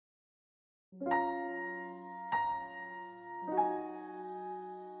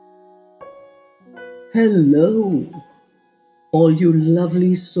Hello, all you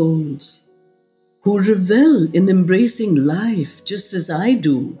lovely souls who revel in embracing life just as I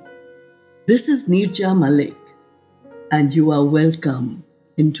do. This is Nirja Malik, and you are welcome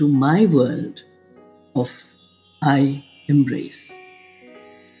into my world of I Embrace.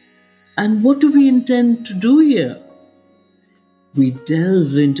 And what do we intend to do here? We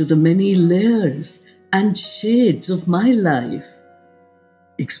delve into the many layers and shades of my life,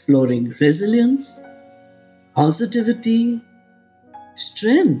 exploring resilience, positivity,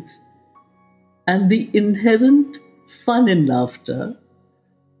 strength, and the inherent fun and laughter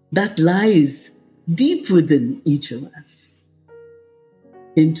that lies deep within each of us.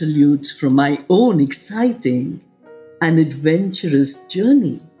 Interludes from my own exciting and adventurous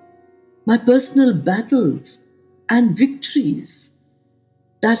journey, my personal battles and victories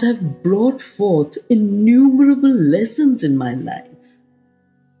that have brought forth innumerable lessons in my life.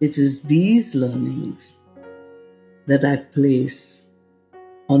 It is these learnings that I place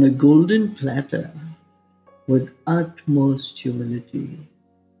on a golden platter with utmost humility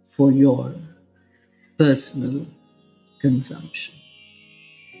for your personal consumption.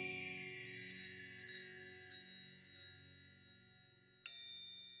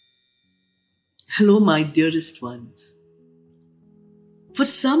 Hello, my dearest ones. For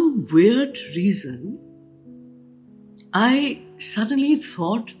some weird reason, I suddenly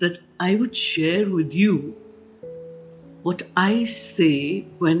thought that I would share with you what I say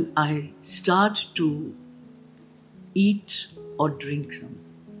when I start to eat or drink something.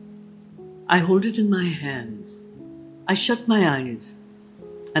 I hold it in my hands. I shut my eyes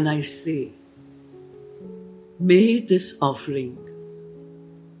and I say, may this offering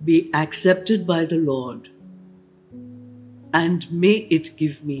be accepted by the Lord, and may it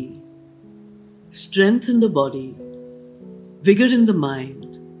give me strength in the body, vigor in the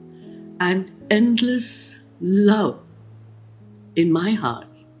mind, and endless love in my heart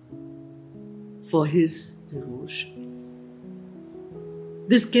for His devotion.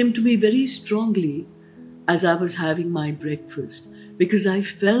 This came to me very strongly as I was having my breakfast because I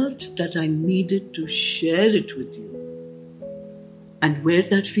felt that I needed to share it with you. And where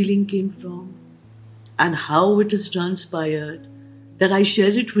that feeling came from and how it has transpired that I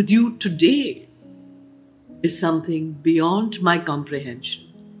share it with you today is something beyond my comprehension.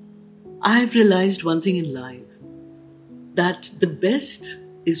 I have realized one thing in life, that the best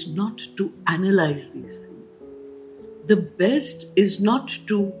is not to analyze these things. The best is not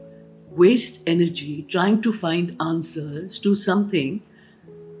to waste energy trying to find answers to something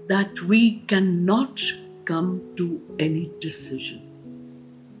that we cannot come to any decision.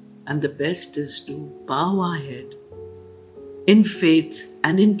 And the best is to bow our head in faith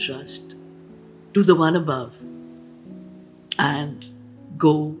and in trust to the one above and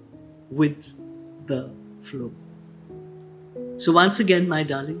go with the flow. So once again, my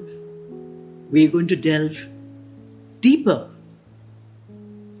darlings, we are going to delve deeper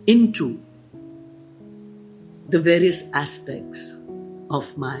into the various aspects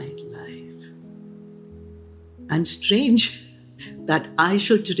of my life. And strange that I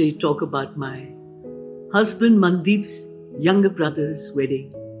shall today talk about my husband Mandeep's younger brother's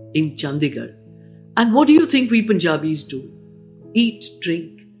wedding in Chandigarh. And what do you think we Punjabis do? Eat,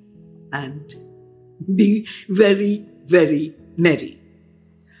 drink, and be very, very merry.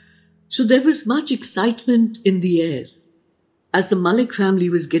 So there was much excitement in the air as the Malik family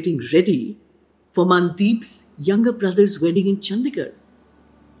was getting ready for Mandeep's younger brother's wedding in Chandigarh.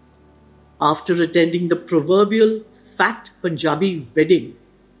 After attending the proverbial fat Punjabi wedding,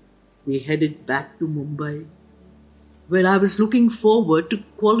 we headed back to Mumbai, where I was looking forward to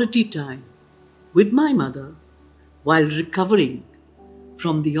quality time with my mother while recovering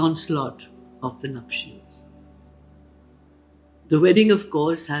from the onslaught of the nuptials. The wedding, of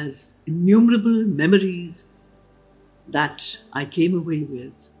course, has innumerable memories that I came away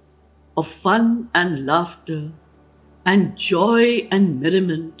with of fun and laughter and joy and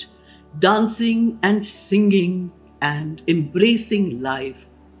merriment, dancing and singing and embracing life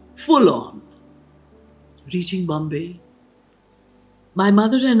full on. Reaching Bombay, my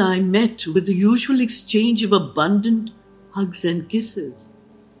mother and I met with the usual exchange of abundant hugs and kisses,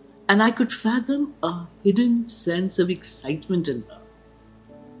 and I could fathom a hidden sense of excitement in her.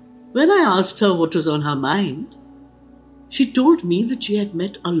 When I asked her what was on her mind, she told me that she had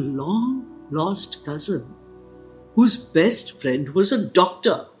met a long-lost cousin whose best friend was a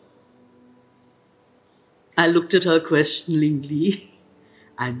doctor. I looked at her questioningly,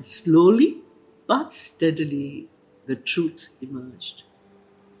 and slowly but steadily the truth emerged.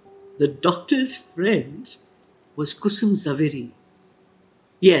 The doctor's friend was Kusum Zaveri.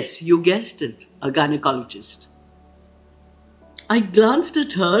 Yes, you guessed it, a gynecologist. I glanced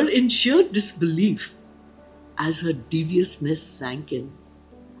at her in sheer disbelief as her deviousness sank in.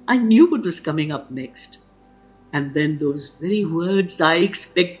 I knew what was coming up next. And then those very words I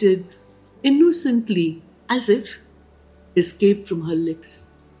expected innocently, as if escaped from her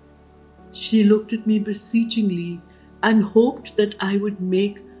lips. She looked at me beseechingly and hoped that I would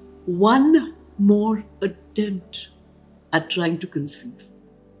make one more attempt at trying to conceive.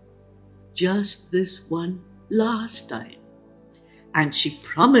 Just this one last time. And she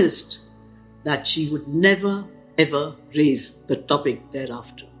promised that she would never ever raise the topic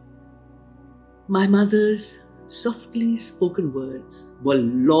thereafter. My mother's softly spoken words were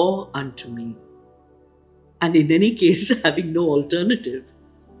law unto me. And in any case, having no alternative,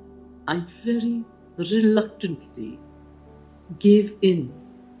 I very reluctantly gave in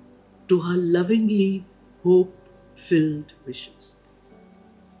to her lovingly hope-filled wishes.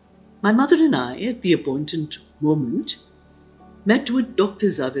 My mother and I, at the appointed moment, met with Dr.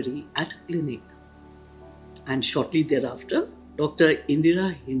 Zaveri at a clinic. And shortly thereafter, Dr.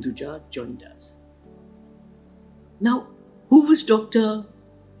 Indira Hinduja joined us. Now, who was Dr.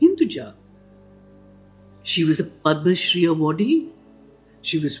 Hinduja? She was a Padma Shri awardee.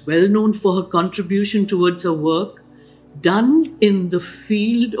 She was well known for her contribution towards her work done in the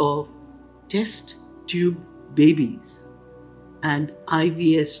field of test tube babies and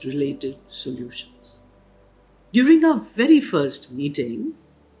IVS related solutions. During our very first meeting,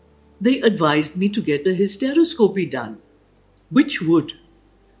 they advised me to get a hysteroscopy done, which would,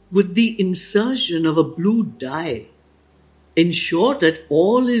 with the insertion of a blue dye, ensure that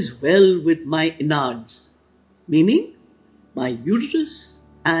all is well with my innards, meaning my uterus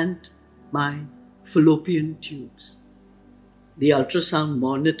and my fallopian tubes. The ultrasound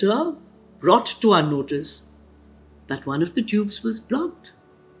monitor brought to our notice that one of the tubes was blocked.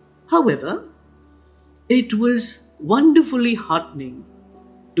 However, it was wonderfully heartening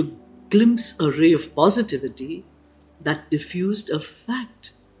to glimpse a ray of positivity that diffused a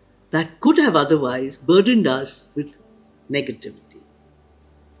fact that could have otherwise burdened us with negativity.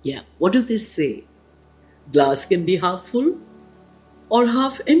 Yeah, what do they say? Glass can be half full or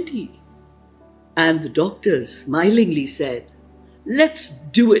half empty. And the doctors smilingly said, "Let's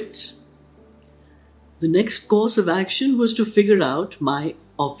do it." The next course of action was to figure out my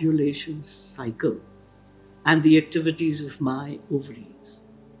ovulation cycle and the activities of my ovaries.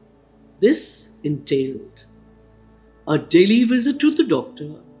 This entailed a daily visit to the doctor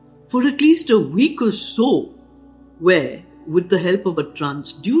for at least a week or so, where, with the help of a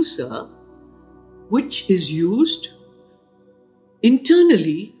transducer, which is used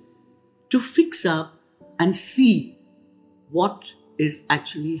internally to fix up and see what is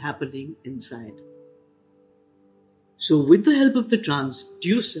actually happening inside. So with the help of the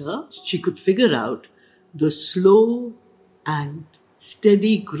transducer, she could figure out the slow and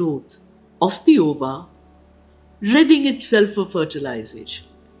steady growth of the ova, readying itself for fertilization.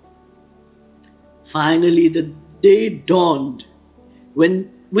 Finally, the day dawned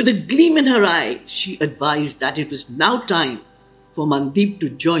when, with a gleam in her eye, she advised that it was now time for Mandeep to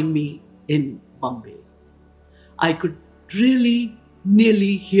join me in Bombay. I could really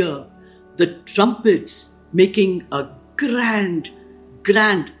nearly hear the trumpets making a grand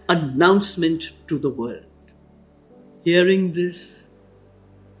announcement to the world. Hearing this,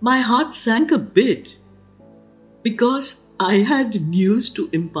 my heart sank a bit because I had news to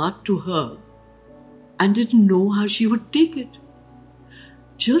impart to her and didn't know how she would take it.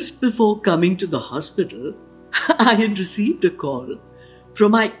 Just before coming to the hospital, I had received a call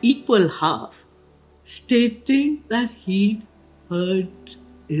from my equal half stating that he'd hurt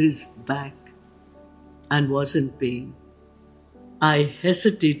his back and was in pain. I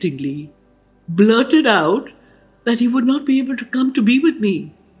hesitatingly blurted out that he would not be able to come to be with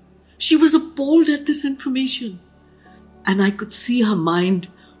me. She was appalled at this information, and I could see her mind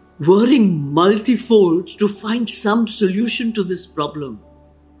whirring multifold to find some solution to this problem.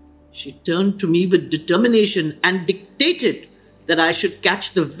 She turned to me with determination and dictated that I should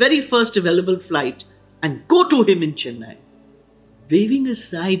catch the very first available flight and go to him in Chennai. Waving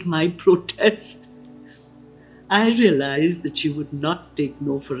aside my protest, I realized that she would not take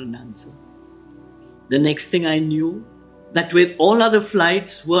no for an answer. The next thing I knew, that where all other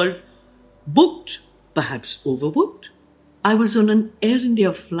flights were booked, perhaps overbooked, I was on an Air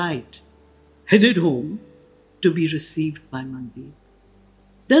India flight, headed home to be received by Mandeep.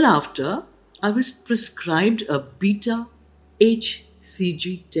 Thereafter, I was prescribed a beta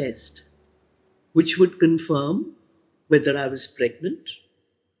HCG test, which would confirm whether I was pregnant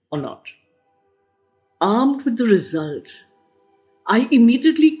or not. Armed with the result, I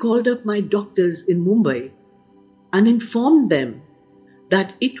immediately called up my doctors in Mumbai and informed them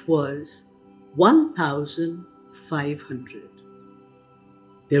that it was 1,500.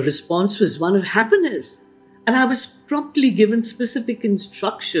 Their response was one of happiness, and I was promptly given specific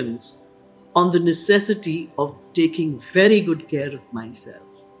instructions on the necessity of taking very good care of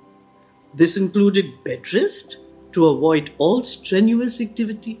myself. This included bed rest to avoid all strenuous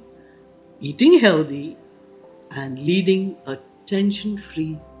activity, eating healthy, and leading a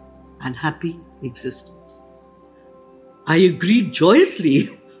tension-free and happy existence. I agreed joyously,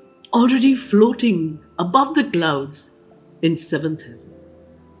 already floating above the clouds in seventh heaven.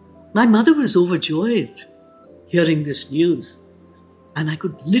 My mother was overjoyed hearing this news, and I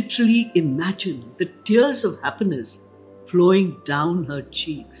could literally imagine the tears of happiness flowing down her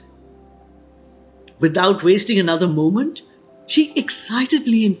cheeks. Without wasting another moment, she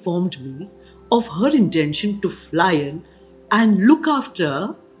excitedly informed me of her intention to fly in and look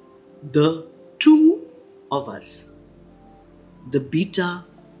after the two of us. The beta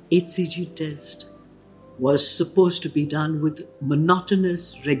HCG test was supposed to be done with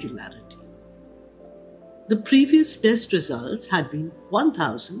monotonous regularity. The previous test results had been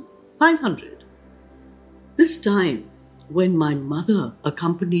 1,500. This time, when my mother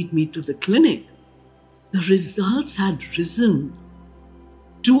accompanied me to the clinic, the results had risen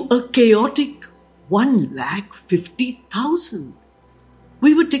to a chaotic 1,50,000.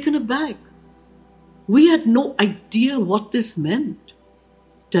 We were taken aback. We had no idea what this meant.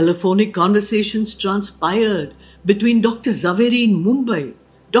 Telephonic conversations transpired between Dr. Zaveri in Mumbai,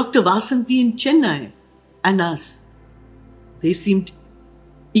 Dr. Vasanti in Chennai, and us. They seemed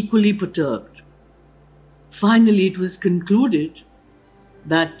equally perturbed. Finally, it was concluded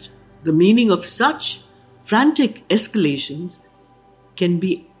that the meaning of such frantic escalations can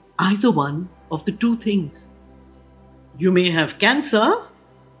be either one of the two things. You may have cancer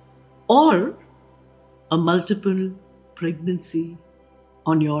or a multiple pregnancy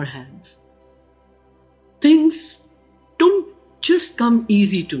on your hands. Things don't just come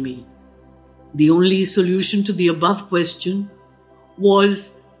easy to me. The only solution to the above question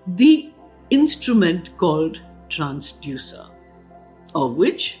was the instrument called transducer, of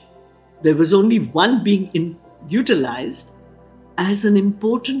which there was only one being utilized as an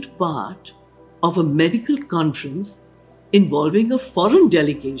important part of a medical conference involving a foreign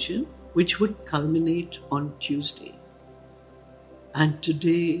delegation which would culminate on Tuesday. And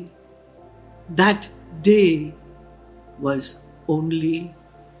today, that day was only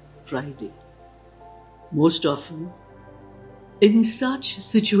Friday. Most often, in such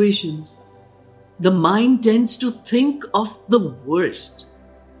situations, the mind tends to think of the worst.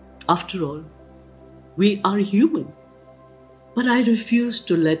 After all, we are human. But I refuse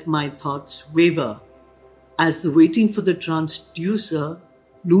to let my thoughts waver as the waiting for the transducer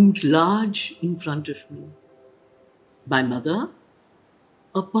loomed large in front of me. My mother,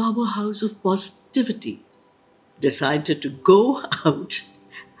 a powerhouse of positivity, decided to go out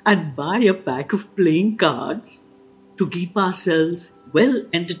and buy a pack of playing cards to keep ourselves well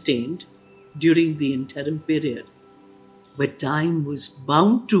entertained during the interim period, where time was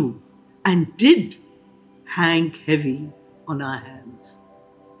bound to and did hang heavy on our hands.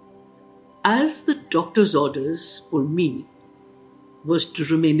 As the doctor's orders for me was to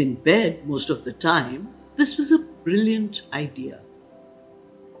remain in bed most of the time, this was a brilliant idea.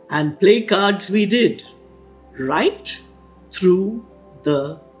 And play cards we did, right through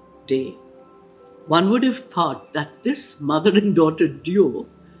the day. One would have thought that this mother and daughter duo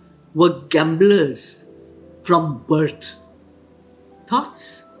were gamblers from birth.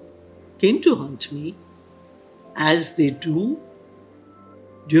 Thoughts came to haunt me, as they do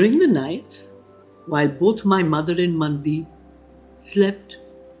during the nights while both my mother and Mandeep slept,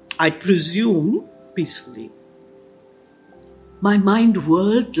 I presume, peacefully. My mind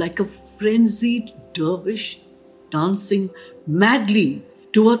whirled like a frenzied dervish dancing madly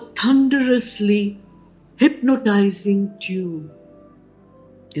to a thunderously hypnotizing tune.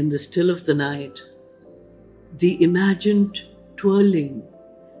 In the still of the night, the imagined twirling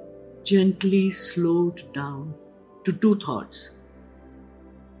gently slowed down to two thoughts.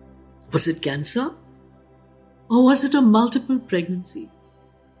 Was it cancer? Or was it a multiple pregnancy?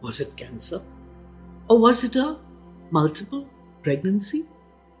 Was it cancer? Or was it a multiple pregnancy?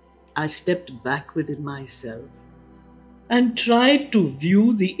 I stepped back within myself and tried to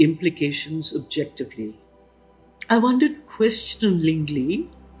view the implications objectively. I wondered questioningly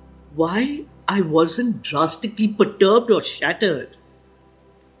why I wasn't drastically perturbed or shattered.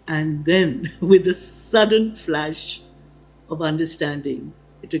 And then, with a sudden flash of understanding,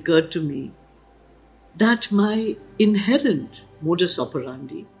 it occurred to me that my inherent modus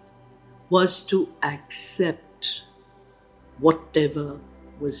operandi was to accept whatever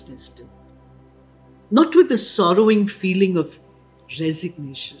was destined. Not with a sorrowing feeling of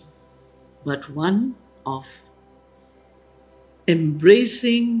resignation, but one of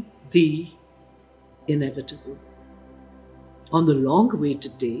embracing the inevitable. On the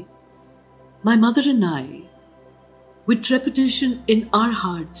long-awaited day, my mother and I, with trepidation in our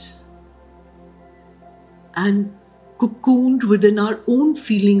hearts and cocooned within our own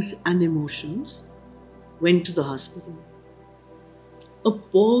feelings and emotions, went to the hospital. A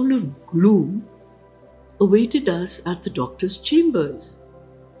pall of gloom awaited us at the doctor's chambers.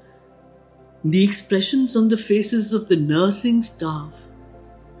 The expressions on the faces of the nursing staff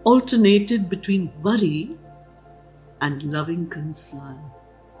alternated between worry and loving concern.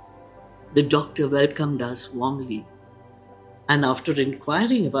 The doctor welcomed us warmly, and after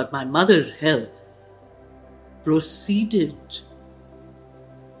inquiring about my mother's health, proceeded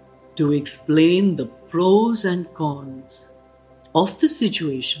to explain the pros and cons of the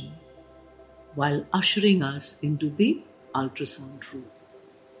situation while ushering us into the ultrasound room.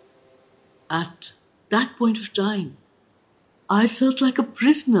 At that point of time, I felt like a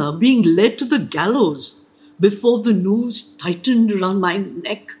prisoner being led to the gallows before the noose tightened around my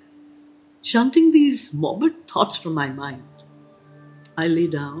neck, shunting these morbid thoughts from my mind. I lay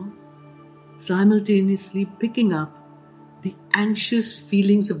down, simultaneously picking up the anxious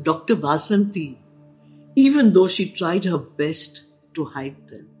feelings of Dr. Vasanti, even though she tried her best to hide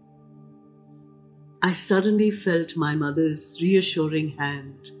them. I suddenly felt my mother's reassuring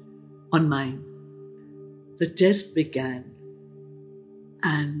hand on mine. The test began,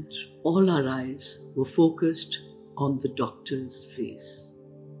 and all our eyes were focused on the doctor's face.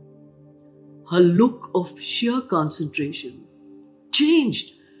 Her look of sheer concentration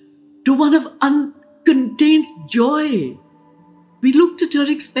changed to one of uncontained joy. We looked at her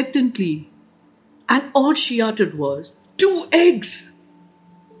expectantly, and all she uttered was, "2 eggs!"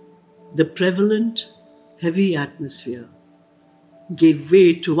 The prevalent, heavy atmosphere gave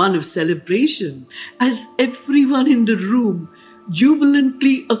way to one of celebration as everyone in the room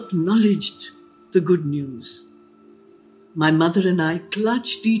jubilantly acknowledged the good news. My mother and I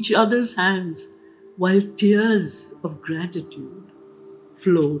clutched each other's hands while tears of gratitude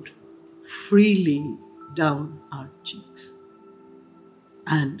flowed freely down our cheeks.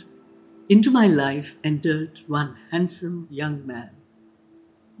 And into my life entered one handsome young man,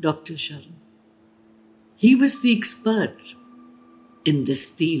 Dr. Sharan. He was the expert in this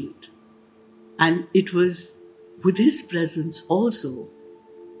field, and it was with his presence also,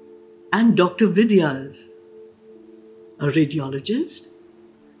 and Dr. Vidya's, a radiologist,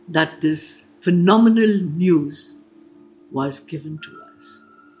 that this phenomenal news was given to us.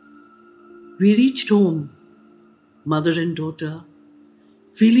 We reached home, mother and daughter,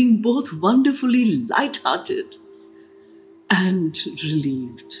 feeling both wonderfully light-hearted and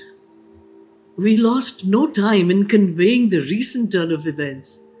relieved. We lost no time in conveying the recent turn of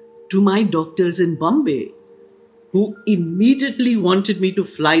events to my doctors in Bombay, who immediately wanted me to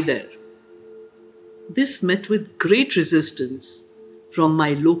fly there. This met with great resistance from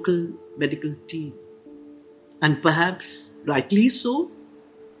my local medical team, and perhaps rightly so.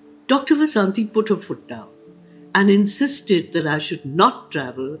 Dr. Vasanti put her foot down and insisted that I should not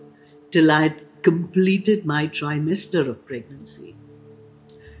travel till I had completed my trimester of pregnancy.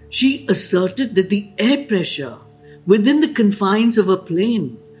 She asserted that the air pressure within the confines of a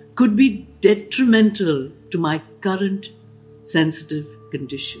plane could be detrimental to my current sensitive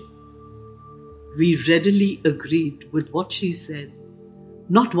condition. We readily agreed with what she said,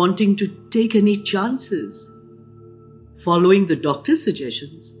 not wanting to take any chances. Following the doctor's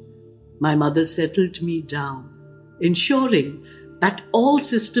suggestions, my mother settled me down, ensuring that all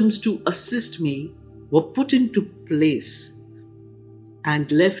systems to assist me were put into place,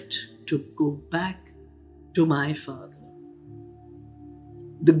 and left to go back to my father.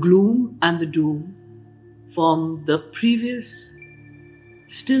 The gloom and the doom from the previous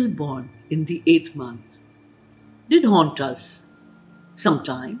stillborn in the 8th month did haunt us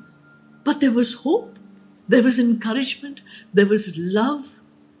sometimes, but there was hope, there was encouragement, there was love,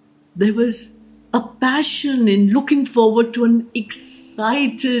 there was a passion in looking forward to an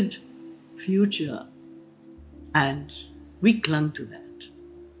excited future, and we clung to that.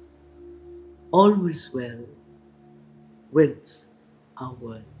 All was well with our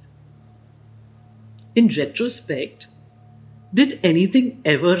world. In retrospect, did anything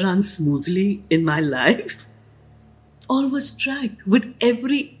ever run smoothly in my life? All was tracked with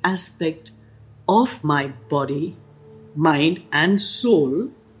every aspect of my body mind and soul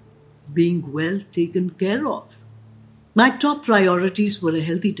being well taken care of. My top priorities were a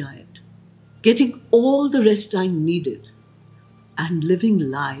healthy diet, getting all the rest I needed, and living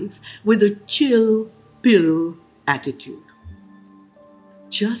life with a chill pill attitude.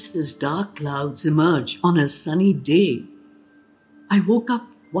 Just as dark clouds emerge on a sunny day, I woke up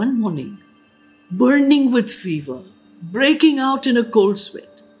one morning burning with fever, breaking out in a cold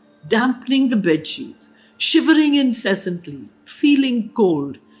sweat, dampening the bed sheets, shivering incessantly, feeling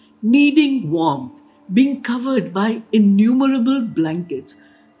cold, needing warmth, being covered by innumerable blankets,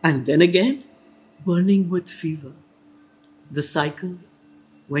 and then again burning with fever. The cycle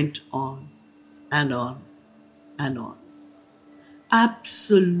went on and on and on,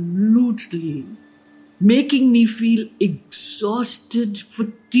 absolutely making me feel exhausted,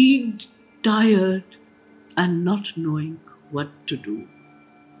 fatigued, tired, and not knowing what to do.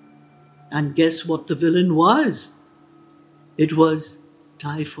 And guess what the villain was? It was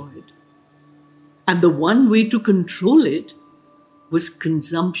typhoid. And the one way to control it was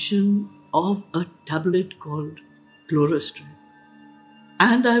consumption of a tablet called chlorostrep.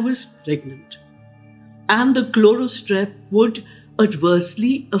 And I was pregnant. And the chlorostrep would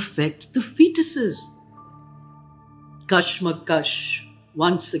adversely affect the fetuses. Kashmakash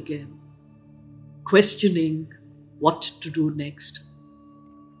once again, questioning what to do next.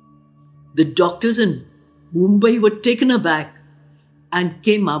 The doctors in Mumbai were taken aback and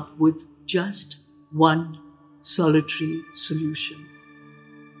came up with just one solitary solution.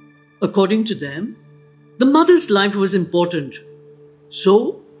 According to them, the mother's life was important,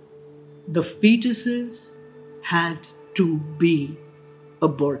 so the fetuses had to be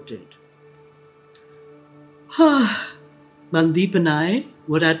aborted. Mandeep and I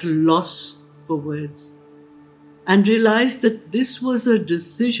were at a loss for words and realized that this was a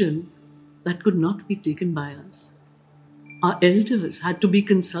decision that could not be taken by us. Our elders had to be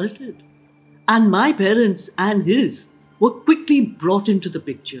consulted, and my parents and his were quickly brought into the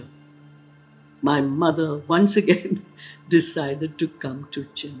picture. My mother once again decided to come to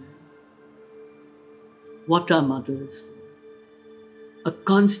Chennai. What are mothers? A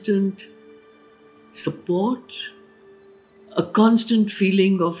constant support, a constant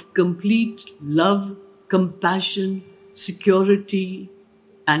feeling of complete love, compassion, security,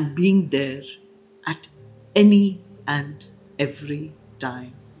 and being there at any and every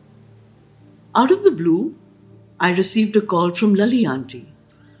time. Out of the blue, I received a call from Lali Auntie,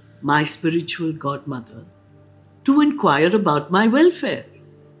 my spiritual godmother, to inquire about my welfare.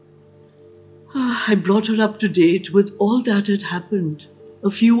 I brought her up to date with all that had happened a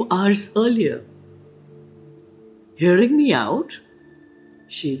few hours earlier. Hearing me out,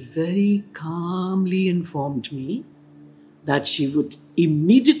 she very calmly informed me that she would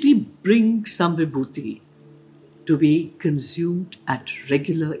immediately bring some vibhuti to be consumed at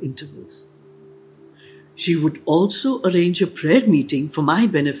regular intervals. She would also arrange a prayer meeting for my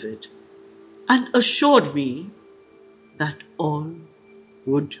benefit and assured me that all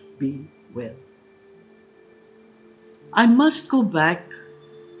would be well. I must go back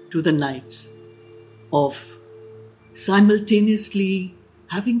to the nights of simultaneously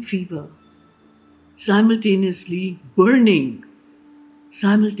having fever, simultaneously burning,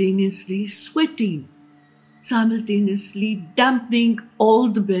 simultaneously sweating, simultaneously dampening all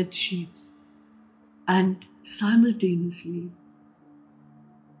the bed sheets, and simultaneously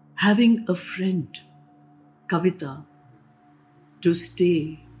having a friend, Kavita, to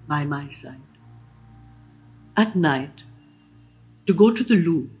stay by my side. At night, to go to the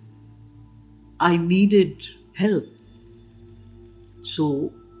loo, I needed help.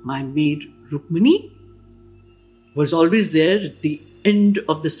 So my maid Rukmini was always there at the end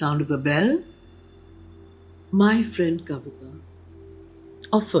of the sound of a bell. My friend Kavita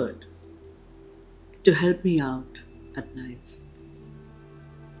offered to help me out at nights.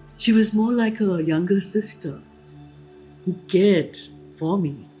 She was more like a younger sister who cared for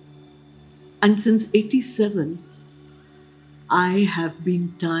me. And since 87, I have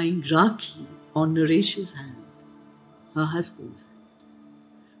been tying Rakhi on Naresh's hand, her husband's hand.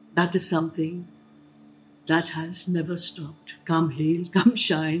 That is something that has never stopped. Come hail, come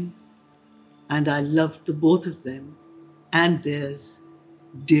shine. And I loved the both of them and theirs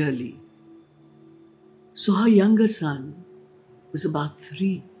dearly. So her younger son was about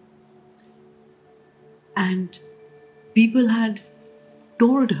 3. And people had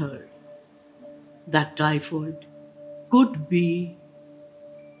told her that typhoid could be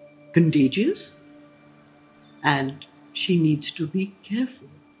contagious and she needs to be careful.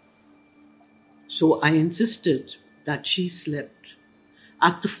 So I insisted that she slept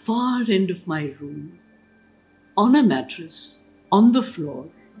at the far end of my room on a mattress, on the floor,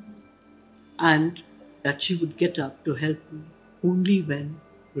 and that she would get up to help me only when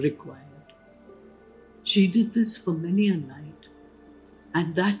required. She did this for many a night,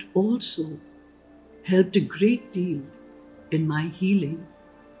 and that also helped a great deal in my healing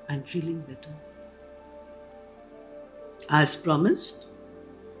and feeling better. As promised,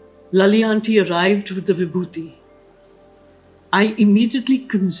 Lali Auntie arrived with the vibhuti. I immediately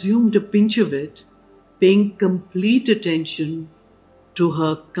consumed a pinch of it, paying complete attention to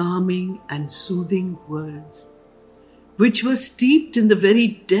her calming and soothing words, which were steeped in the very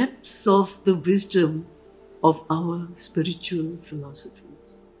depths of the wisdom of our spiritual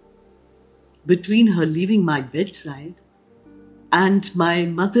philosophies. Between her leaving my bedside and my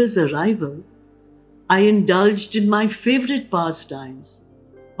mother's arrival, I indulged in my favorite pastimes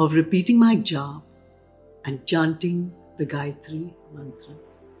of repeating my jap and chanting the Gayatri mantra.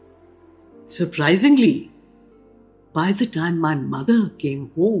 Surprisingly, by the time my mother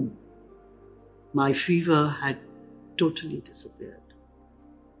came home, my fever had totally disappeared.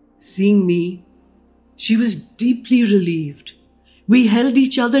 Seeing me, she was deeply relieved. We held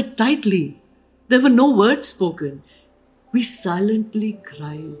each other tightly. There were no words spoken. We silently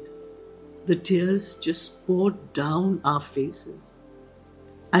cried. The tears just poured down our faces.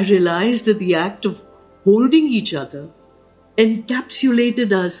 I realized that the act of holding each other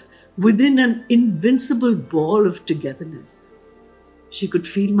encapsulated us within an invincible ball of togetherness. She could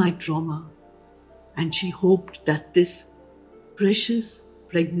feel my trauma, and she hoped that this precious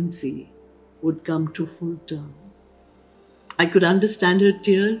pregnancy would come to full term. I could understand her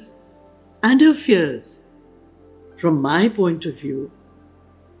tears and her fears. From my point of view,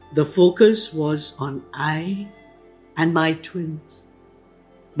 the focus was on I and my twins.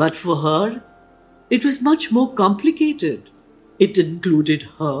 But for her, it was much more complicated. It included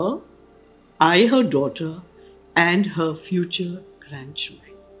her, I, her daughter, and her future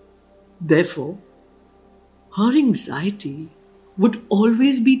grandchildren. Therefore, her anxiety would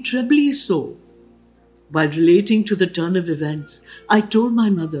always be trebly so. While relating to the turn of events, I told my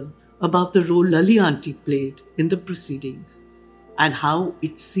mother about the role Lali Auntie played in the proceedings and how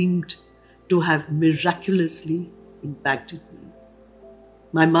it seemed to have miraculously impacted me.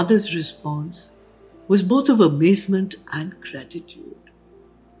 My mother's response was both of amazement and gratitude.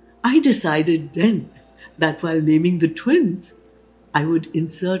 I decided then that while naming the twins, I would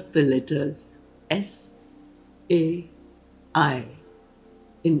insert the letters S, A, I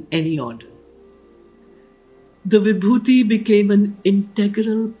in any order. The vibhuti became an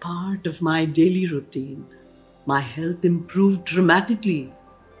integral part of my daily routine. My health improved dramatically,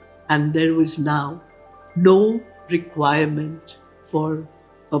 and there was now no requirement for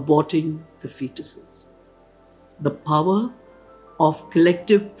aborting the fetuses. The power of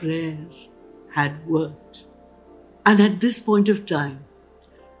collective prayer had worked. And at this point of time,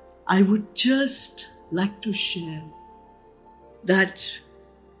 I would just like to share that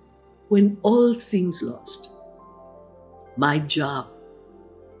when all seems lost, my job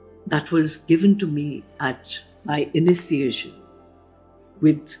that was given to me at my initiation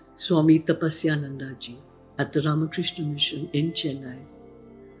with Swami Tapasyananda Ji at the Ramakrishna Mission in Chennai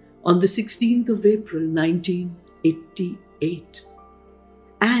on the 16th of April 1988,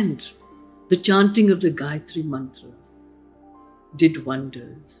 and the chanting of the Gayatri Mantra did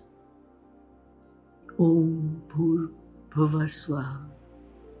wonders. Om Bhur Bhuva Swaha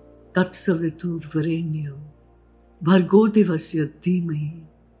Tatsavitur Varenyam Bhargo Devasya Dhimahi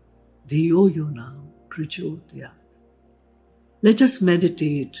Dhiyo Yona Prachodayat. Let us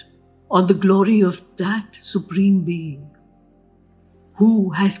meditate on the glory of that Supreme Being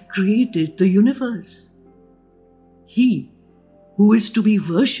who has created the universe. He who is to be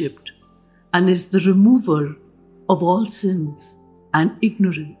worshipped and is the remover of all sins and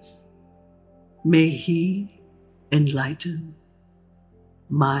ignorance. May He enlighten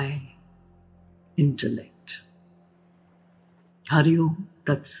my intellect. Hari Om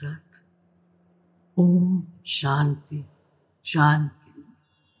Tat Sat. Om Shanti, Shanti,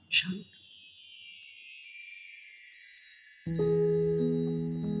 Shanti.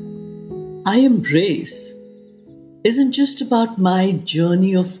 I Embrace isn't just about my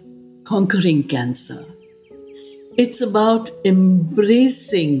journey of conquering cancer. It's about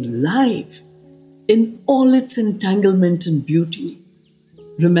embracing life in all its entanglement and beauty.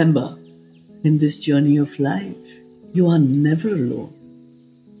 Remember, in this journey of life, you are never alone.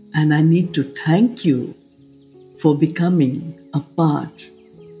 And I need to thank you for becoming a part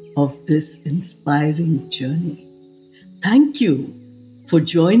of this inspiring journey. Thank you for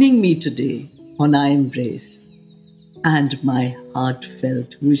joining me today on I Embrace, and my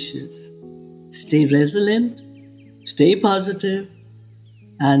heartfelt wishes. Stay resilient, Stay positive,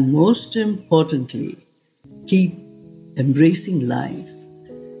 and most importantly, keep embracing life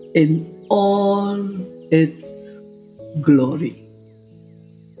in all its glory.